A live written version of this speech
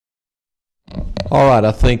All right,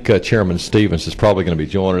 I think Chairman Stevens is probably going to be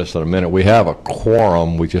joining us in a minute. We have a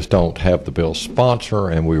quorum. We just don't have the bill's sponsor,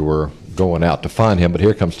 and we were going out to find him, but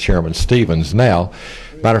here comes Chairman Stevens now.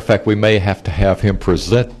 Matter of fact, we may have to have him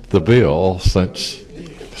present the bill since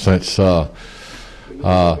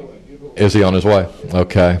is he on his way?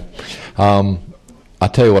 Okay. I'll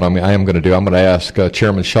tell you what I am going to do. I'm going to ask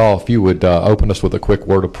Chairman Shaw if you would open us with a quick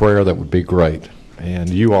word of prayer. That would be great. And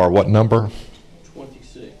you are what number?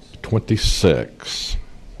 26.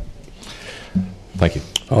 Thank you.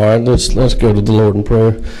 All right, let's go to the Lord in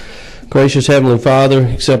prayer. Gracious Heavenly Father,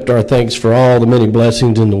 accept our thanks for all the many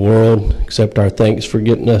blessings in the world. Accept our thanks for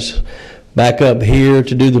getting us back up here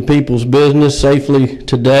to do the people's business safely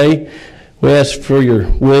today. We ask for your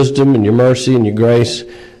wisdom and your mercy and your grace,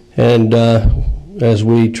 and as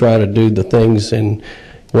we try to do the things in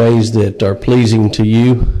ways that are pleasing to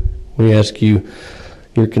you, we ask you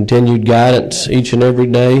your continued guidance each and every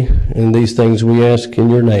day, and these things we ask in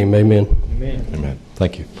your name. Amen. Amen. Amen.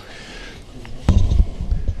 Thank you.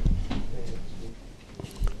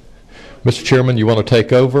 Mr. Chairman, you want to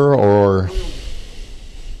take over, or?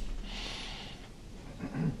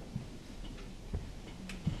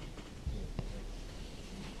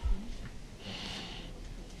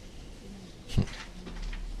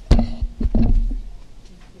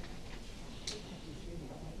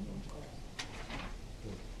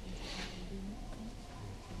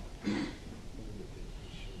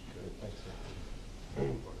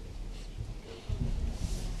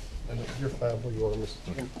 You're fine where you are, Mr.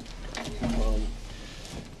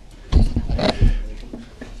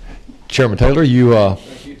 Chairman Taylor, you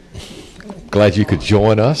glad you could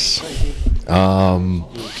join us. We're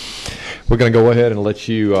going to go ahead and let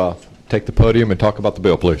you take the podium and talk about the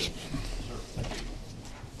bill, please.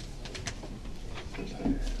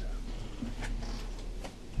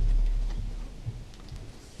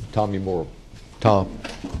 Tom,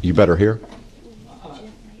 you better hear.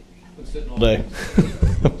 All day.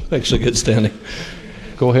 Actually good standing.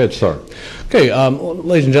 Go ahead, sir. Okay,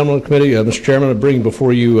 ladies and gentlemen of the committee, Mr. Chairman, I'm bringing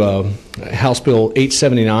before you House Bill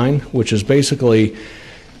 879, which is basically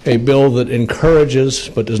a bill that encourages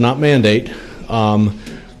but does not mandate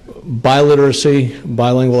biliteracy,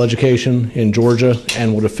 bilingual education in Georgia,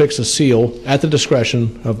 and would affix a seal at the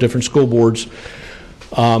discretion of different school boards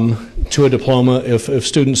to a diploma if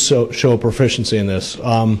students show a proficiency in this.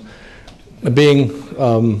 Being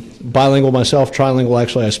bilingual myself, trilingual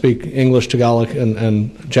actually, I speak English, Tagalog,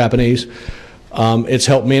 and Japanese. It's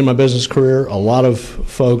helped me in my business career. A lot of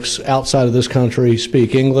folks outside of this country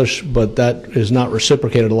speak English, but that is not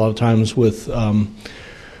reciprocated a lot of times with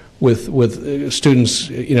students,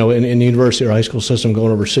 you know, in the university or high school system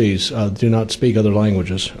going overseas. Do not speak other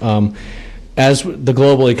languages. As the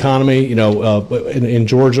global economy, you know, in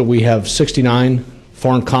Georgia we have 69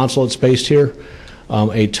 foreign consulates based here.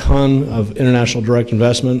 A ton of international direct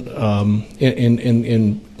investment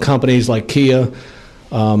in companies like Kia,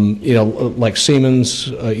 you know, like Siemens,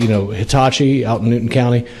 you know, Hitachi out in Newton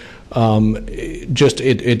County.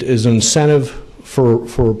 It is an incentive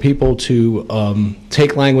for people to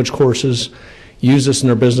take language courses, use this in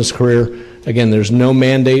their business career. Again, there's no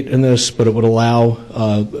mandate in this, but it would allow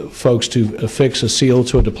folks to affix a seal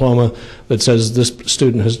to a diploma that says this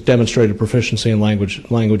student has demonstrated proficiency in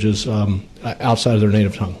languages outside of their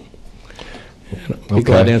native tongue. And I'll be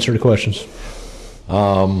glad to answer the questions.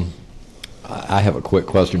 I have a quick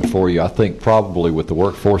question for you. I think probably with the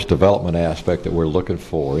workforce development aspect that we're looking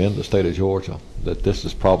for in the state of Georgia, that this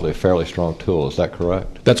is probably a fairly strong tool. Is that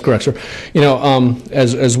correct? That's correct, sir. You know,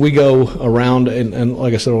 as we go around, and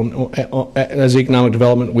like I said, as economic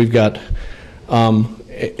development, we've got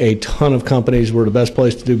a ton of companies. We're the best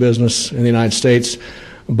place to do business in the United States,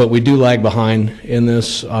 but we do lag behind in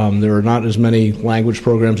this. There are not as many language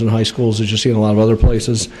programs in high schools as you see in a lot of other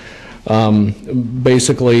places.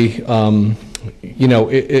 Basically, you know,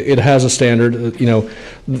 it has a standard. You know,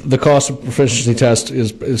 the cost of proficiency test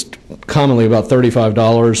is commonly about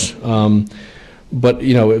 $35. But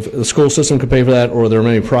you know, if the school system can pay for that, or there are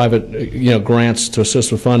many private, you know, grants to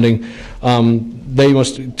assist with funding, they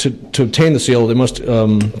must to obtain the seal. They must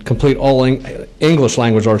complete all English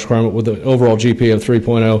language arts requirement with an overall GPA of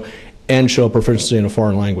 3.0 and show proficiency in a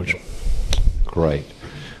foreign language. Great.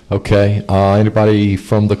 Okay. Anybody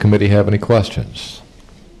from the committee have any questions?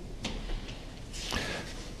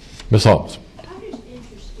 Ms. Holmes. I'm just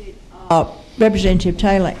interested, Representative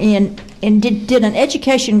Taylor, in And did an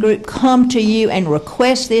education group come to you and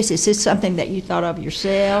request this? Is this something that you thought of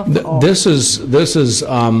yourself? This is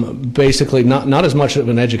basically not as much of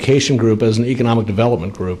an education group as an economic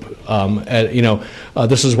development group.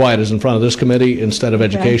 This is why it is in front of this committee instead of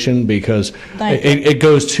education, because it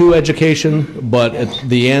goes to education, but at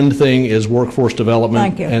the end thing is workforce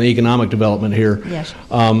development and economic development here. Yes.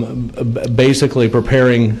 Basically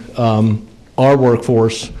preparing our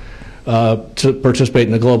workforce to participate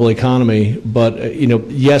in the global economy, but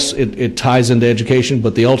yes, it ties into education,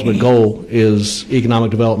 but the ultimate goal is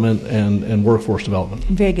economic development and workforce development.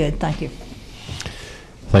 Very good, thank you.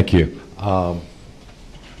 Thank you.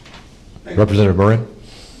 Representative Murray.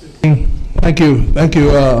 Thank you,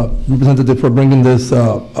 Representative, for bringing this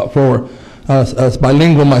forward. As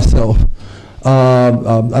bilingual myself,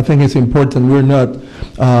 I think it's important. We're not.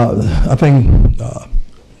 I think.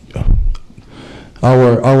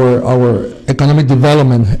 Our economic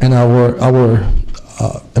development and our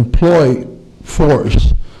employee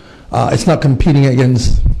force, it's not competing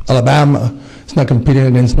against Alabama. It's not competing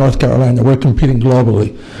against North Carolina. We're competing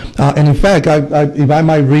globally. And in fact, if I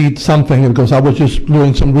might read something, because I was just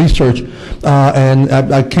doing some research, and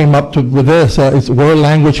I came up with this. It's world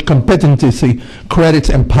language competency credits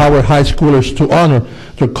empower high schoolers to honor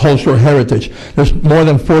their cultural heritage. There's more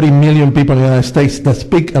than 40 million people in the United States that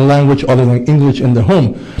speak a language other than English in the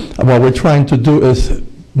home. What we're trying to do is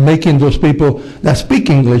making those people that speak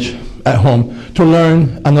English at home to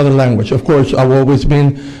learn another language. Of course, I've always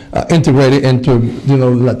been integrated into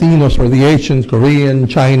Latinos or the Asians, Korean,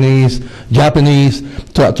 Chinese, Japanese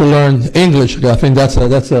to learn English. I think that's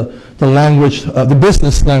the language, the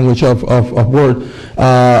business language of word.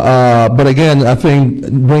 But again, I think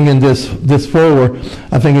bringing this forward,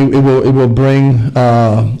 I think it will bring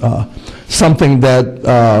something that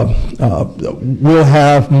will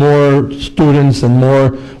have more students and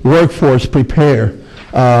more workforce prepared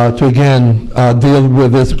to again deal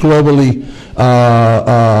with this globally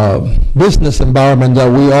business environment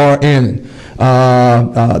that we are in.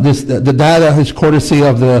 The data is courtesy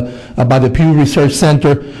of by the Pew Research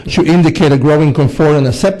Center should indicate a growing comfort and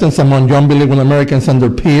acceptance among young bilingual Americans and their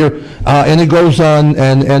peer. And it goes on,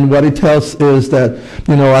 and what it tells is that,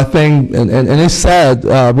 I think, and it's sad,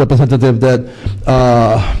 Representative, that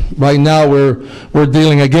right now we're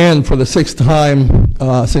dealing again for the sixth time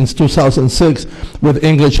since 2006 with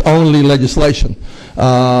English-only legislation.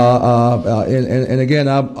 And again,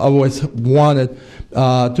 I've always wanted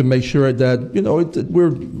to make sure that,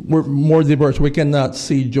 we're more diverse. We cannot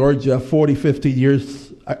see Georgia 40, 50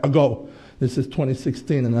 years ago. This is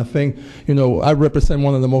 2016, and I think, I represent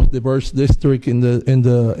one of the most diverse districts in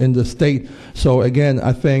the state. So again,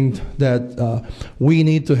 I think that we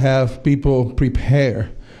need to have people prepare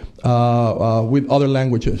with other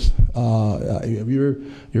languages. If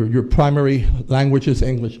your primary language is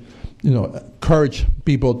English, encourage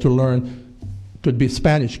people to learn. Could be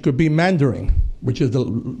Spanish, could be Mandarin, which is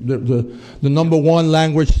the number one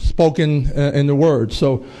language spoken in the world.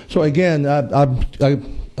 So again, I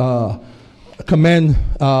commend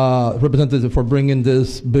Representative for bringing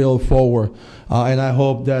this bill forward, and I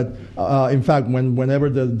hope that, in fact, whenever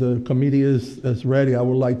the committee is ready, I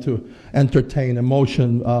would like to entertain a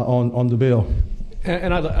motion on the bill.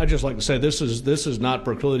 And I'd just like to say this is not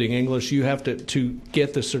precluding English. You have to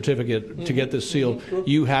get this certificate, to get this sealed,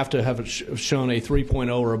 you have to have shown a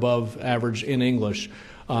 3.0 or above average in English.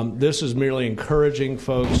 This is merely encouraging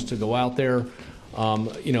folks to go out there, from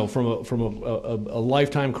a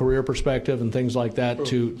lifetime career perspective and things like that,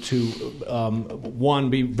 to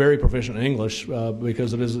one, be very proficient in English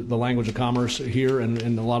because it is the language of commerce here and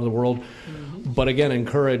in a lot of the world. But again,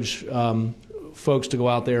 encourage folks to go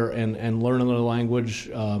out there and learn another language.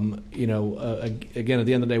 Again, at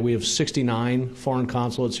the end of the day, we have 69 foreign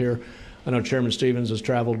consulates here. I know Chairman Stevens has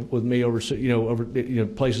traveled with me over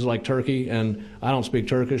places like Turkey, and I don't speak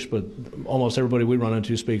Turkish, but almost everybody we run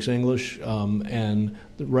into speaks English, and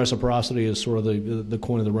the reciprocity is sort of the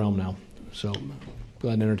coin of the realm now. So,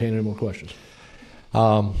 glad to entertain any more questions.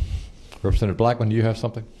 Representative Blackman, do you have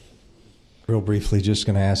something? Real briefly, just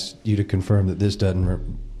going to ask you to confirm that this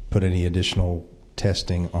doesn't put any additional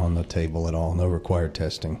testing on the table at all, no required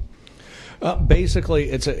testing. Basically,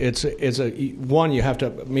 it's a one, you have to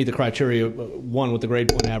meet the criteria, one, with the grade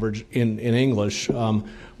point average in English,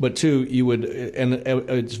 but two, you would, and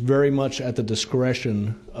it's very much at the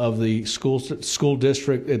discretion of the school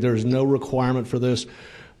district. There's no requirement for this,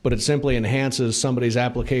 but it simply enhances somebody's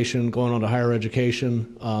application going on to higher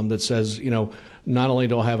education that says, not only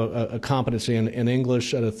do I have a competency in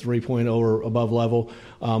English at a 3.0 or above level,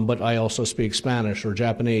 but I also speak Spanish or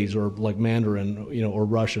Japanese or like Mandarin, or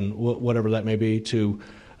Russian, whatever that may be, to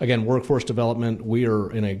again, workforce development. We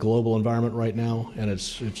are in a global environment right now, and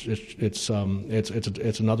it's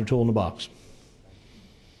another tool in the box.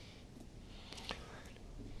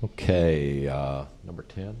 Okay, number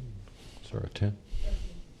 10. Sorry, 10.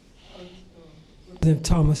 Representative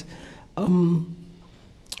Thomas,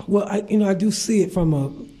 well, I do see it from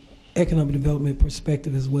a economic development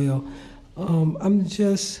perspective as well. I'm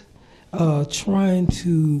just trying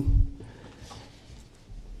to,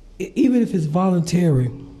 even if it's voluntary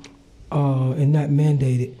and not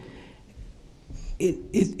mandated,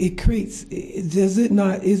 it creates. Does it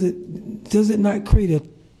not create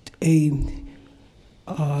a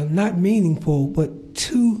not meaningful but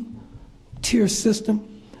two-tier system?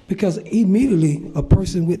 Because immediately a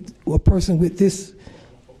person with this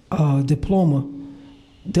diploma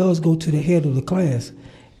does go to the head of the class,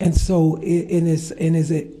 and so if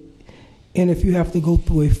you have to go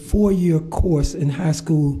through a 4-year course in high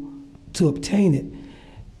school to obtain it,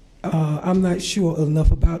 I'm not sure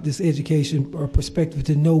enough about this education or perspective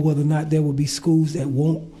to know whether or not there will be schools that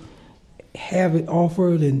won't have it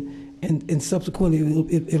offered, and subsequently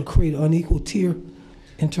it'll create an unequal tier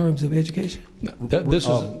in terms of education. This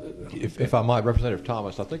is, if I might, Representative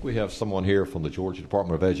Thomas, I think we have someone here from the Georgia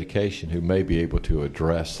Department of Education who may be able to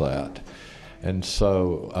address that. And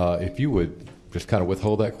so if you would just kind of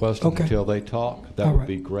withhold that question until they talk, that would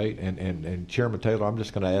be great. And Chairman Taylor, I'm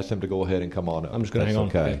just going to ask him to go ahead and come on up. I'm just going to hang on.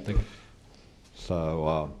 Okay. Yeah, thank you.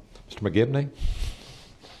 So, Mr. McGibney?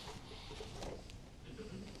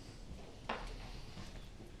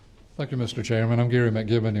 Thank you, Mr. Chairman. I'm Gary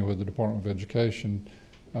McGibney with the Department of Education.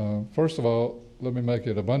 First of all, let me make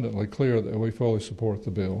it abundantly clear that we fully support the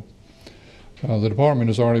bill. The department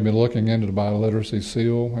has already been looking into the bioliteracy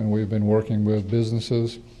seal, and we've been working with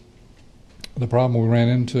businesses. The problem we ran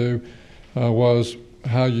into was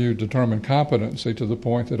how you determine competency to the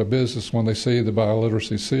point that a business, when they see the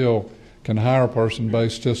bioliteracy seal, can hire a person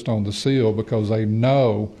based just on the seal because they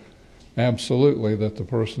know absolutely that the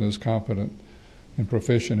person is competent and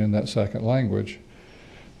proficient in that second language.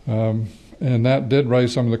 And that did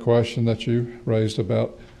raise some of the question that you raised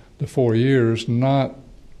about the 4 years. Not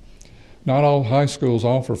all high schools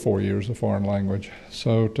offer 4 years of foreign language.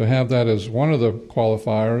 So to have that as one of the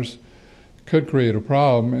qualifiers could create a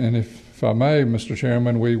problem. And if I may, Mr.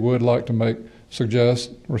 Chairman, we would like to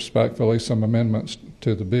suggest respectfully some amendments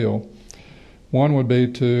to the bill. One would be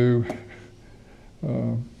to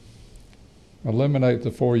eliminate the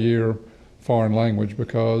 4-year foreign language,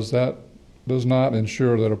 because that does not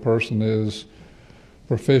ensure that a person is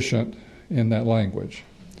proficient in that language.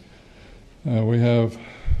 We have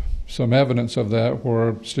some evidence of that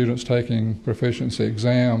where students taking proficiency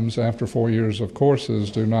exams after 4 years of courses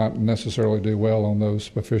do not necessarily do well on those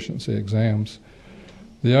proficiency exams.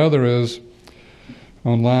 The other is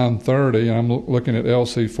on line 30, and I'm looking at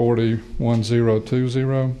LC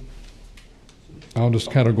 401020. I'll just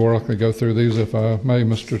categorically go through these if I may,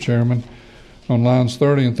 Mr. Chairman. On lines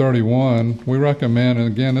 30 and 31, we recommend, and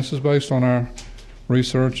again, this is based on our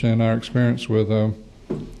research and our experience with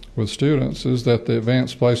students, is that the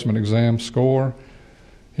advanced placement exam score,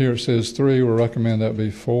 here it says 3, we recommend that be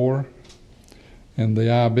 4. And the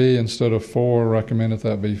IB, instead of 4, recommend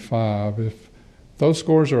that be 5. If those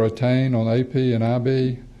scores are attained on AP and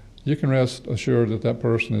IB, you can rest assured that that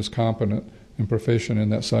person is competent and proficient in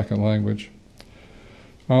that second language.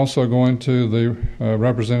 Also, going to the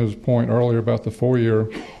representative's point earlier about the 4-year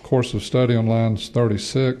course of study on lines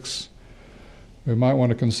 36, we might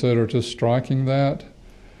want to consider just striking that.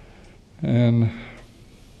 And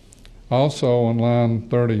also on line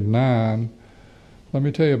 39, let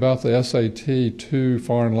me tell you about the SAT 2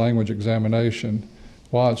 foreign language examination.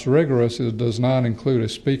 While it's rigorous, it does not include a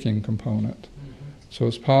speaking component. So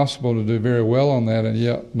it's possible to do very well on that and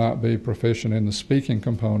yet not be proficient in the speaking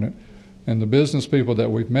component. And the business people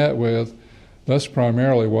that we've met with, that's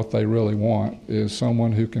primarily what they really want, is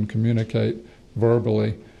someone who can communicate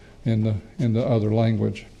verbally in the other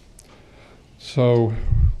language. So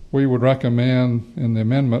we would recommend in the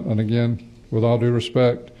amendment, and again, with all due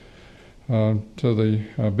respect to the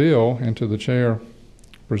bill and to the chair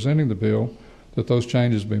presenting the bill, that those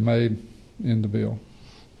changes be made in the bill.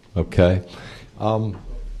 Okay.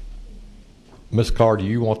 Ms. Carr, do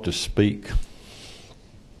you want to speak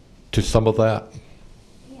to some of that?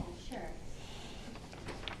 Yeah, sure.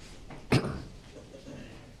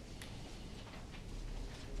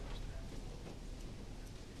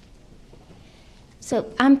 So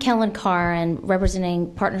I'm Kellen Carr, and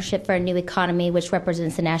representing Partnership for a New Economy, which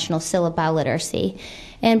represents the National Seal of Biliteracy.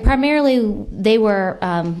 And primarily, they were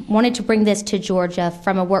wanted to bring this to Georgia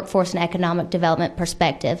from a workforce and economic development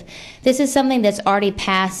perspective. This is something that's already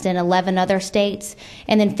passed in 11 other states,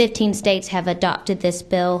 and then 15 states have adopted this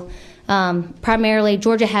bill. Primarily,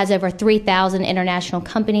 Georgia has over 3,000 international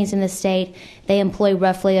companies in the state. They employ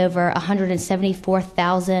roughly over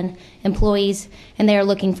 174,000 employees, and they are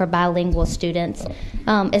looking for bilingual students.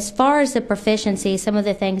 As far as the proficiency, some of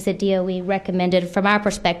the things that DOE recommended, from our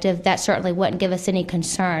perspective, that certainly wouldn't give us any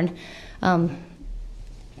concern.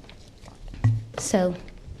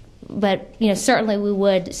 But certainly we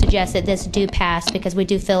would suggest that this do pass, because we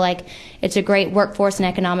do feel like it's a great workforce and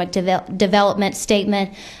economic development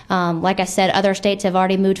statement. Like I said, other states have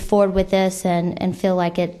already moved forward with this and feel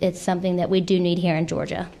like it's something that we do need here in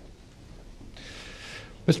Georgia.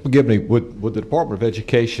 Mr. McGivney, would the Department of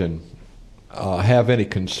Education have any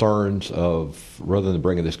concerns of, rather than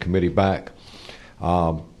bringing this committee back,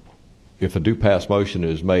 if a do pass motion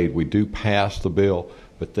is made, we do pass the bill,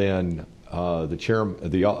 but then the chairman,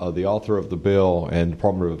 the author of the bill, and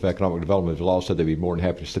Department of Economic Development has all said they'd be more than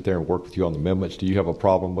happy to sit there and work with you on the amendments. Do you have a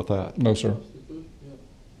problem with that? No, sir.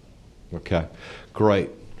 Okay, great.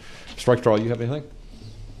 Mr. Rakestraw, you have anything?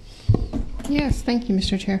 Yes, thank you,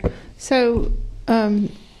 Mr. Chair. So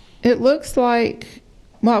it looks like,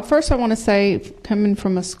 well, first I want to say, coming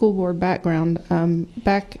from a school board background,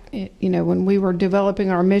 back, when we were developing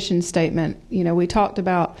our mission statement, we talked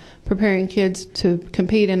about preparing kids to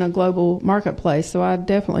compete in a global marketplace. So I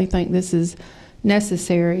definitely think this is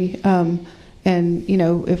necessary. And,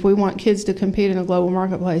 if we want kids to compete in a global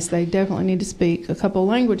marketplace, they definitely need to speak a couple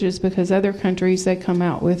languages, because other countries, they come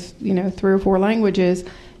out with, 3 or 4 languages.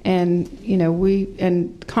 And,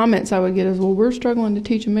 and comments I would get is, well, we're struggling to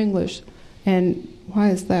teach them English. And why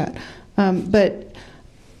is that?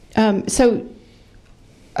 So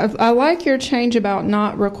I like your change about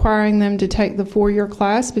not requiring them to take the 4-year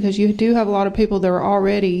class, because you do have a lot of people that are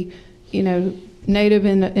already, native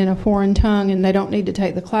in a foreign tongue, and they don't need to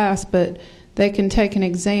take the class, but they can take an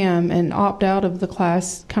exam and opt out of the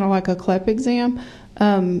class, kind of like a CLEP exam.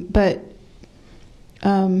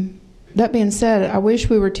 That being said, I wish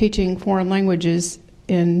we were teaching foreign languages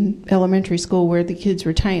in elementary school where the kids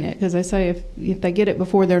retain it, because I say if they get it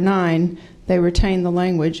before they're 9, they retain the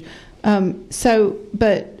language. So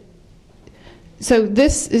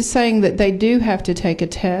this is saying that they do have to take a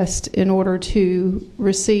test in order to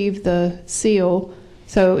receive the seal.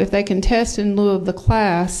 So if they can test in lieu of the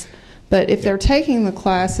class, but if they're taking the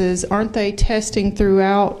classes, aren't they testing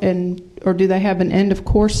throughout, or do they have an end of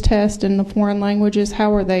course test in the foreign languages?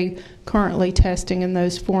 How are they currently testing in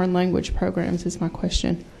those foreign language programs is my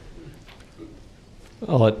question.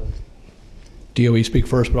 I'll let DOE speak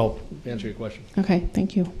first, but I'll answer your question. Okay,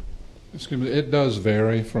 thank you. Excuse me, it does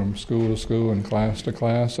vary from school to school and class to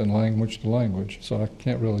class and language to language, so I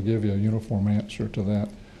can't really give you a uniform answer to that.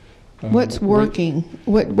 What's working?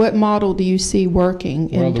 What model do you see working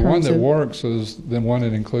in terms of? Well, the one that works is the one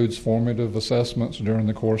that includes formative assessments during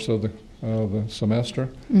the course of the semester,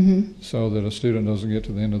 so that a student doesn't get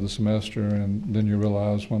to the end of the semester and then you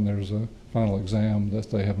realize when there's a final exam that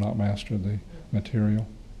they have not mastered the material.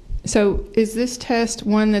 So is this test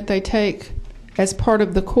one that they take as part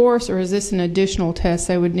of the course, or is this an additional test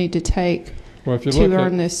they would need to take to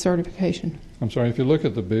earn this certification? I'm sorry, if you look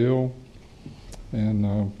at the bill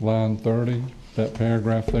in line 30, that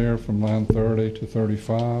paragraph there from line 30 to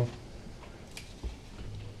 35,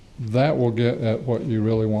 that will get at what you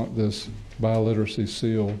really want this biliteracy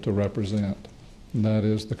seal to represent, and that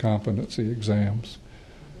is the competency exams.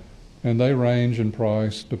 And they range in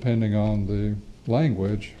price depending on the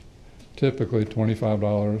language, typically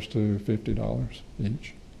 $25 to $50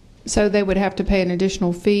 each. So they would have to pay an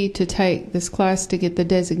additional fee to take this class to get the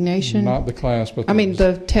designation? Not the class, but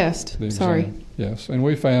the test. The Sorry. exam. Yes, and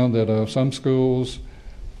we found that some schools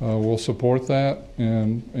will support that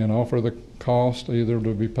and offer the cost either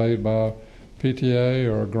to be paid by PTA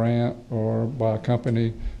or a grant or by a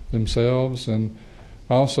company themselves. And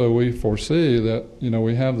also we foresee that,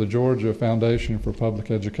 we have the Georgia Foundation for Public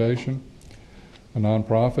Education, a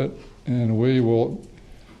nonprofit, and we will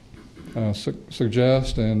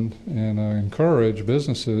suggest and encourage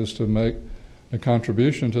businesses to make a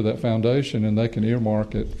contribution to that foundation, and they can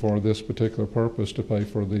earmark it for this particular purpose to pay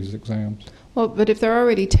for these exams. Well, but if they're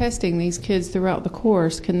already testing these kids throughout the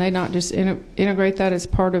course, can they not just integrate that as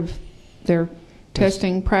part of their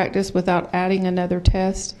testing practice without adding another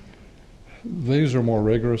test? These are more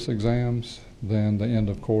rigorous exams than the end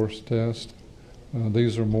of course test.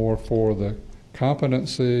 These are more for the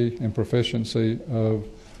competency and proficiency of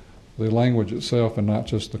the language itself and not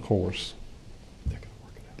just the course.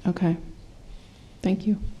 Okay. Thank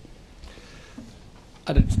you.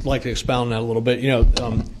 I'd like to expound on that a little bit.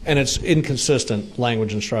 And it's inconsistent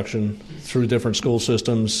language instruction through different school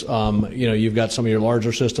systems. You've got some of your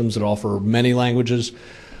larger systems that offer many languages.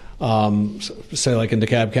 Say like in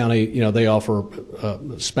DeKalb County, they offer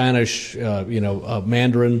Spanish,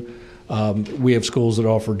 Mandarin. We have schools that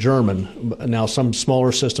offer German. Now, some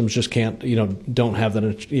smaller systems just can't, don't have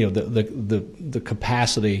that, the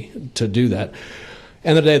capacity to do that.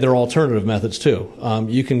 End of the day, there are alternative methods too.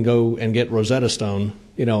 You can go and get Rosetta Stone,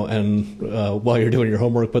 and while you're doing your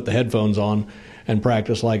homework, put the headphones on and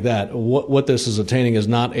practice like that. What this is attaining is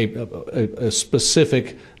not a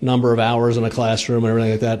specific number of hours in a classroom and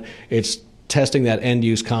everything like that. It's testing that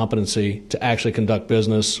end-use competency to actually conduct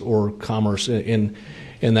business or commerce in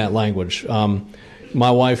that language. My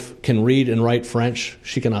wife can read and write French.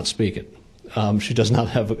 She cannot speak it. She does not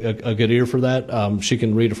have a good ear for that. She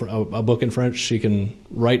can read a book in French. She can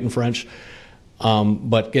write in French,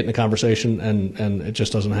 but get in a conversation, and it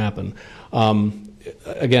just doesn't happen.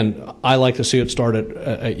 Again, I like to see it start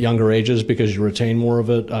at younger ages because you retain more of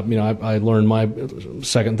it. I learned my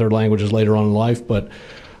second, third languages later on in life, but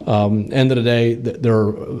end of the day, there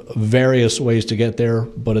are various ways to get there.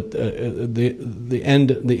 But the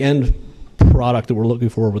end product that we're looking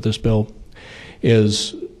for with this bill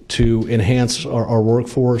is to enhance our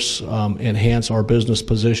workforce, enhance our business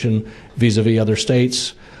position vis-a-vis other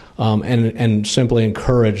states, and simply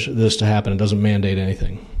encourage this to happen. It doesn't mandate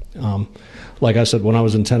anything. Like I said, when I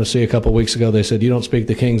was in Tennessee a couple of weeks ago, they said, "You don't speak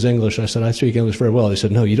the King's English." I said, "I speak English very well." They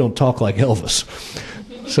said, "No, you don't talk like Elvis."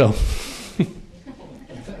 So,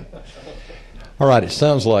 all right, it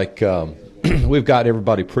sounds like we've got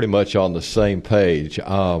everybody pretty much on the same page.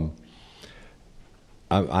 I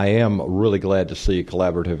am really glad to see a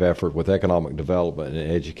collaborative effort with economic development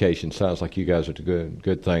and education. Sounds like you guys are doing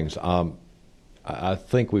good things. I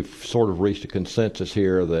think we've sort of reached a consensus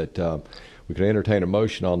here that we can entertain a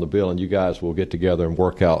motion on the bill, and you guys will get together and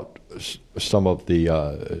work out some of the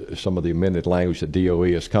amended language that DOE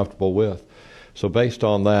is comfortable with. So based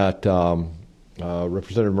on that,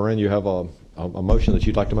 Representative Moran, you have a motion that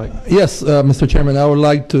you'd like to make? Yes, Mr. Chairman, I would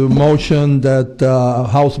like to motion that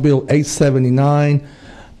House Bill 879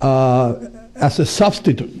 as a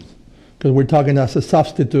substitute, because we're talking as a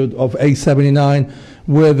substitute of 879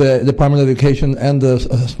 with the Department of Education and the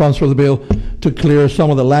sponsor of the bill to clear some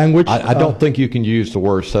of the language. I don't think you can use the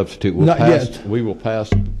word substitute. Not yet. We will pass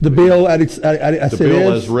the bill as the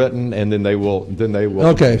bill as written, and then they will.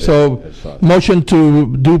 Okay, so motion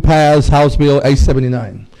to do pass House Bill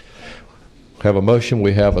 879. We have a motion.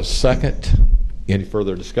 We have a second. Any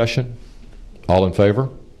further discussion? All in favor?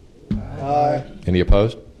 Aye. Any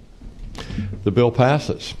opposed? The bill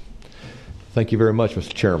passes. Thank you very much,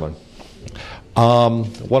 Mr. Chairman.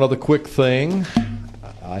 One other quick thing.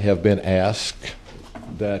 I have been asked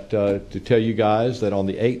that to tell you guys that on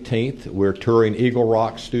the 18th we're touring Eagle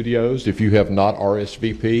Rock Studios. If you have not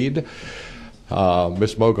RSVP'd,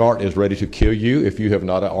 Ms. Mogart is ready to kill you if you have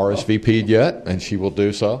not RSVP'd yet, and she will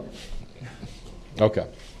do so. Okay.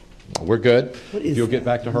 We're good. You'll get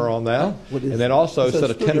back to her on that. And then also set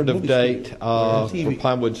a tentative date for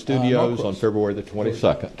Pinewood Studios on February the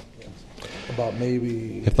 22nd. About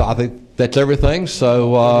maybe... I think that's everything,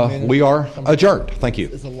 so we are adjourned. Thank you.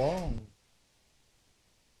 It's a long...